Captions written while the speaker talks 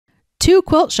2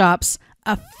 quilt shops,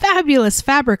 a fabulous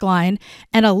fabric line,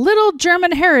 and a little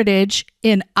German heritage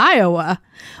in Iowa.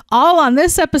 All on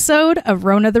this episode of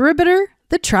Rona the Riveter,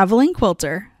 the Traveling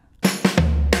Quilter.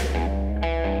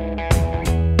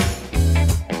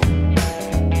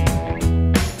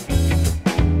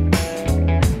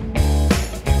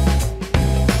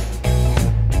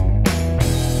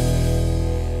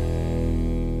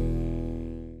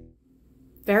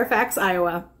 Fairfax,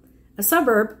 Iowa, a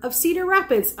suburb of Cedar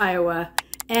Rapids, Iowa,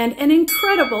 and an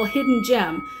incredible hidden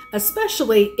gem,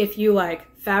 especially if you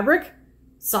like fabric,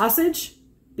 sausage,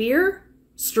 beer,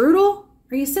 strudel.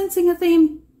 Are you sensing a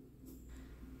theme?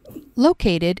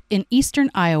 Located in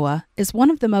eastern Iowa is one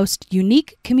of the most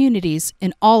unique communities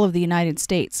in all of the United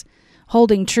States.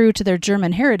 Holding true to their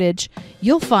German heritage,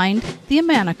 you'll find the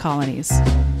Amana Colonies.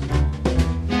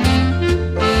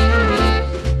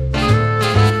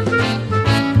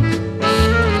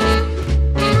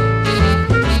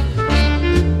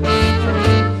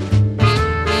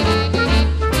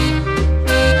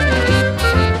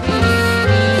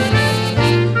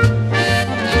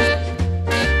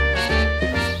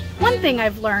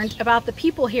 I've learned about the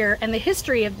people here and the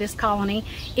history of this colony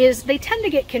is they tend to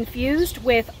get confused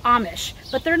with Amish,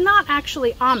 but they're not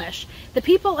actually Amish. The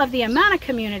people of the Amana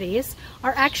communities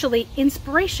are actually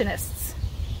inspirationists.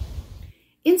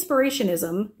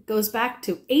 Inspirationism goes back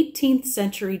to 18th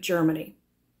century Germany.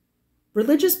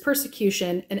 Religious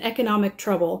persecution and economic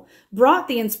trouble brought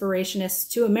the inspirationists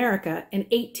to America in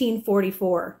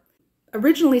 1844.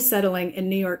 Originally settling in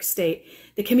New York State,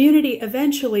 the community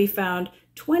eventually found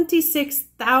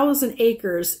 26,000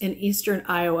 acres in eastern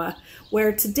Iowa,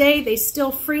 where today they still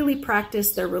freely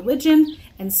practice their religion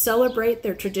and celebrate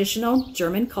their traditional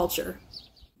German culture.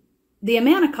 The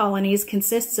Amana Colonies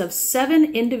consists of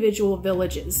 7 individual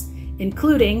villages,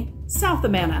 including South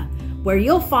Amana, where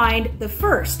you'll find the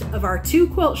first of our 2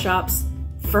 quilt shops,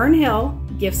 Fern Hill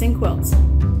Gifts and Quilts.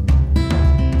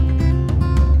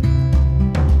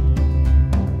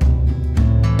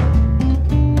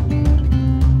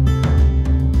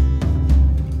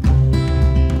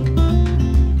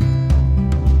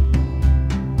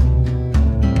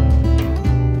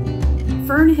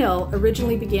 Fern Hill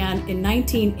originally began in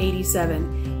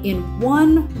 1987 in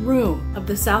one room of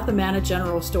the South Amana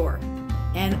General Store.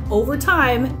 And over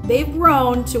time, they've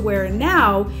grown to where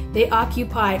now they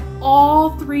occupy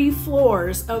all 3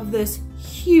 floors of this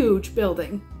huge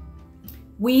building.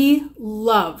 We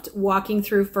loved walking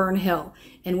through Fern Hill.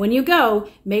 And when you go,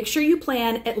 make sure you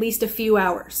plan at least a few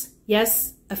hours.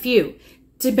 Yes, a few.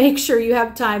 To make sure you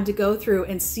have time to go through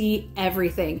and see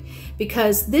everything.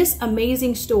 Because this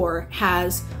amazing store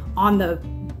has, on the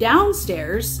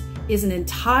downstairs, is an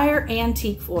entire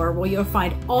antique floor where you'll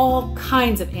find all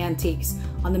kinds of antiques.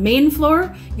 On the main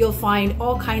floor, you'll find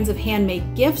all kinds of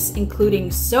handmade gifts, including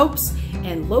soaps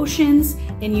and lotions,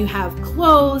 and you have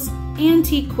clothes,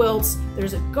 antique quilts,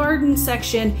 there's a garden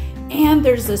section, and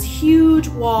there's this huge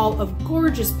wall of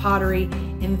gorgeous pottery,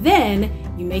 and then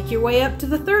you make your way up to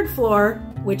the 3rd floor,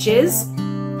 which is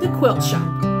the quilt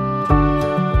shop.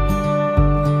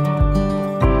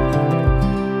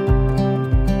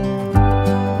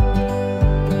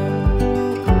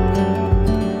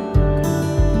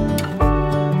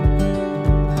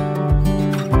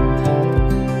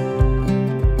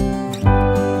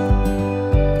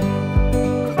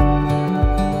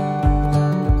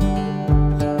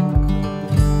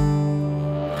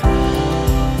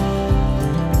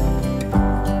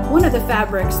 One of the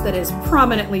fabrics that is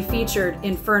prominently featured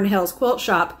in Fern Hill's quilt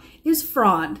shop is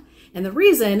Frond. And the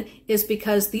reason is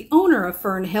because the owner of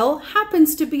Fern Hill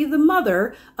happens to be the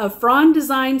mother of Frond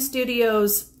Design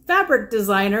Studio's fabric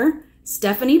designer,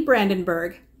 Stephanie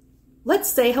Brandenburg. Let's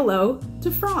say hello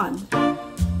to Frond.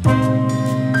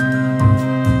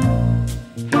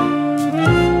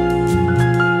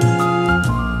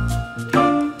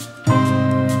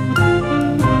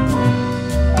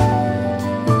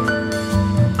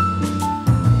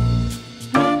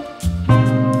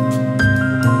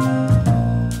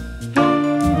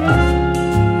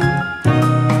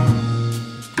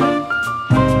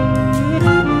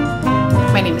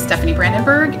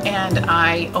 Brandenburg, and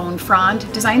I own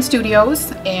Frond Design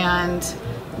Studios and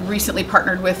recently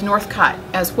partnered with Northcott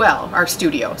as well, our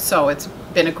studio. So it's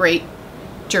been a great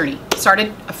journey.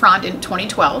 Started Frond in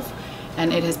 2012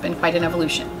 and it has been quite an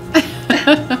evolution.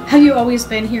 Have you always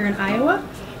been here in Iowa?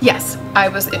 Yes,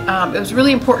 it was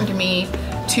really important to me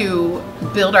to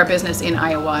build our business in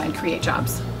Iowa and create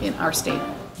jobs in our state.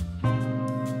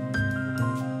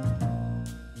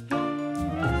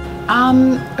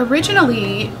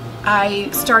 Originally, I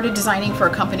started designing for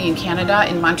a company in Canada,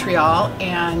 in Montreal,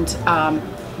 and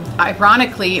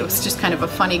ironically, it was just kind of a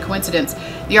funny coincidence.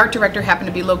 The art director happened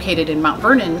to be located in Mount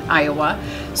Vernon, Iowa,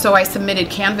 so I submitted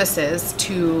canvases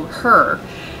to her,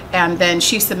 and then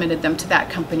she submitted them to that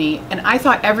company. And I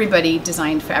thought everybody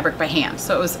designed fabric by hand,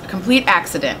 so it was a complete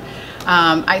accident.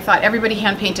 I thought everybody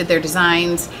hand painted their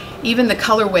designs, even the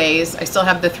colorways. I still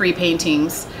have the 3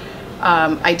 paintings.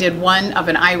 I did one of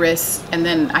an iris, and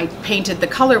then I painted the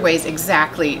colorways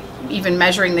exactly, even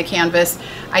measuring the canvas.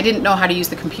 I didn't know how to use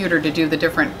the computer to do the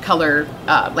different color,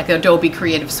 like Adobe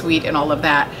Creative Suite and all of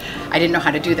that. I didn't know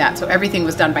how to do that, so everything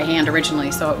was done by hand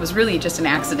originally, so it was really just an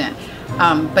accident.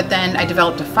 But then I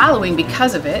developed a following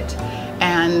because of it,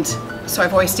 and so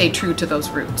I've always stayed true to those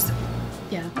roots.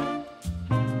 Yeah.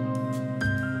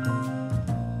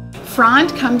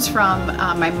 Frond comes from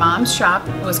my mom's shop.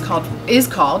 It's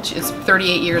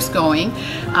 38 years going,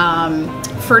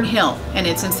 Fern Hill, and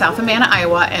it's in South Amana,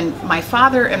 Iowa. And my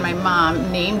father and my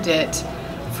mom named it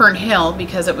Fern Hill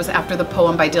because it was after the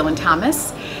poem by Dylan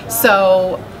Thomas.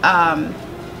 So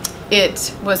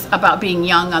it was about being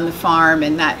young on the farm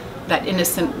and that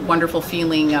innocent, wonderful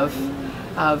feeling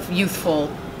of youthful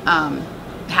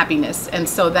happiness. And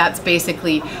so that's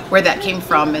basically where that came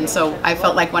from. And so I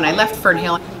felt like when I left Fern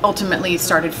Hill, ultimately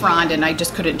started Frond, and I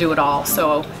just couldn't do it all.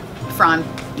 So Frond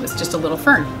was just a little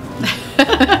fern.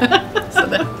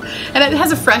 And it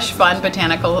has a fresh, fun,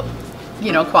 botanical,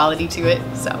 quality to it.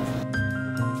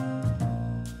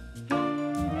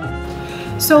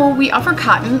 So we offer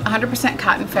cotton, 100%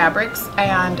 cotton fabrics,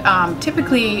 and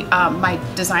typically my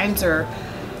designs are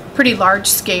pretty large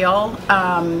scale.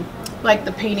 Like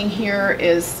the painting here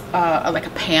is like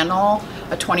a panel,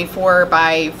 a 24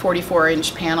 by 44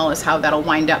 inch panel is how that'll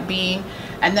wind up being.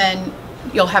 And then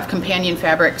you'll have companion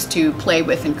fabrics to play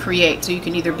with and create. So you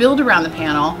can either build around the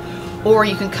panel or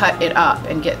you can cut it up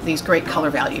and get these great color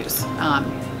values.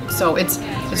 So it's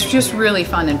just really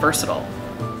fun and versatile.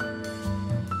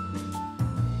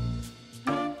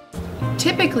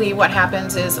 Typically what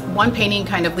happens is one painting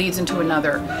kind of leads into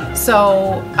another.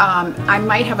 So I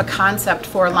might have a concept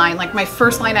for a line. Like my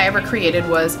first line I ever created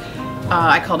was,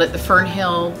 I called it the Fern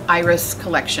Hill Iris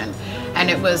Collection. And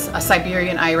it was a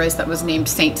Siberian iris that was named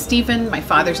Saint Stephen. My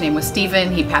father's name was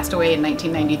Stephen. He passed away in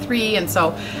 1993. And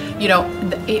so,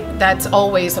 that's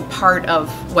always a part of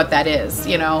what that is,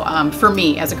 for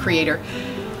me as a creator.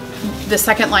 The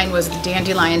second line was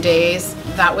Dandelion Days.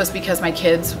 That was because my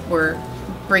kids were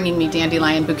bringing me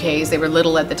dandelion bouquets. They were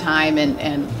little at the time,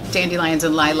 and dandelions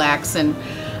and lilacs and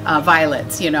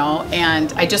violets,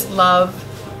 and I just love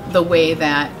the way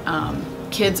that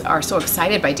kids are so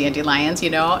excited by dandelions,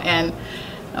 and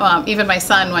even my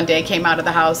son one day came out of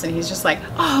the house and he's just like,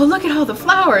 oh, look at all the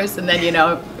flowers, and then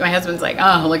my husband's like,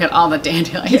 oh, look at all the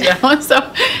dandelions.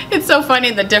 So it's so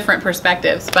funny, the different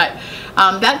perspectives, but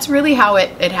that's really how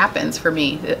it happens for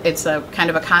me. It's a kind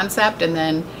of a concept, and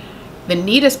then the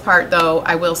neatest part, though,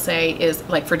 I will say, is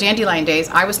like for Dandelion Days,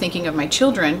 I was thinking of my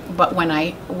children, but when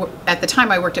at the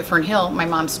time I worked at Fern Hill, my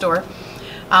mom's store,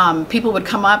 people would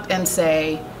come up and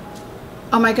say,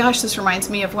 oh my gosh, this reminds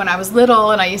me of when I was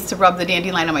little and I used to rub the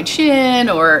dandelion on my chin,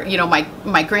 or,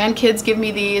 my grandkids give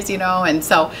me these, and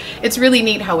so it's really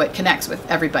neat how it connects with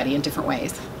everybody in different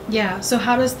ways. Yeah, so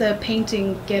how does the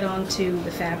painting get onto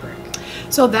the fabric?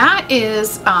 So that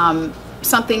is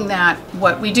something that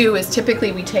what we do is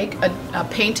typically we take a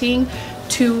painting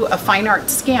to a fine art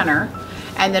scanner,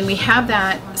 and then we have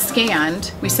that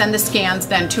scanned. We send the scans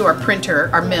then to our printer,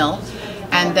 our mill,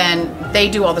 and then they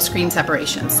do all the screen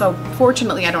separations. So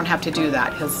fortunately I don't have to do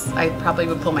that because I probably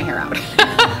would pull my hair out.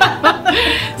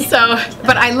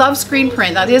 But I love screen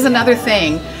print. That is another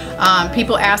thing.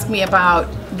 People ask me about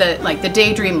the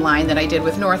Daydream line that I did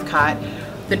with Northcott,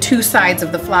 the 2 sides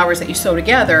of the flowers that you sew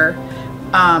together.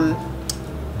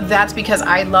 That's because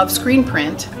I love screen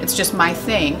print. It's just my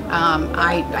thing.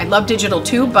 I love digital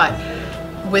too, but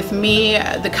with me,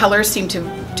 the colors seem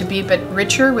to be a bit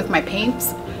richer with my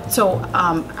paints. So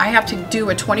I have to do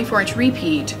a 24-inch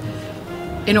repeat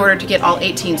in order to get all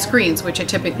 18 screens, which it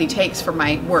typically takes for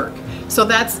my work. So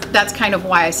that's kind of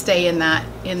why I stay in that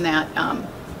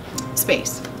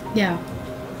space. Yeah.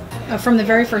 From the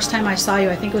very first time I saw you,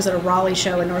 I think it was at a Raleigh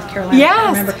show in North Carolina.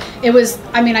 Yes. I remember. It was,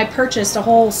 I purchased a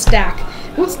whole stack.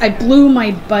 I blew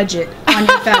my budget on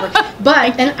your fabric,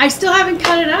 and I still haven't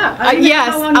cut it up.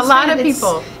 Yes, a lot of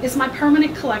people. It's my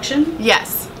permanent collection.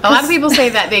 Yes, a lot of people say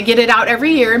that. They get it out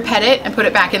every year and pet it and put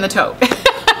it back in the tote.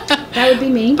 That would be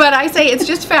me. But I say it's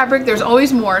just fabric. There's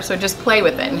always more, so just play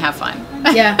with it and have fun.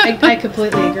 Yeah, I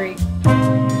completely agree.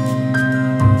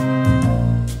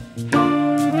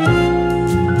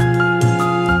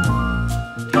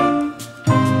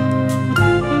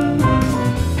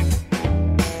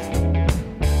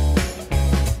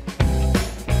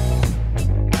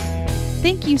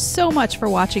 Thank you so much for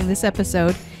watching this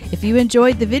episode. If you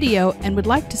enjoyed the video and would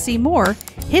like to see more,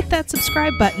 hit that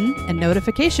subscribe button and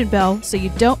notification bell so you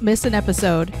don't miss an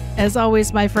episode. As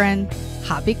always, my friend,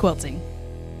 happy quilting.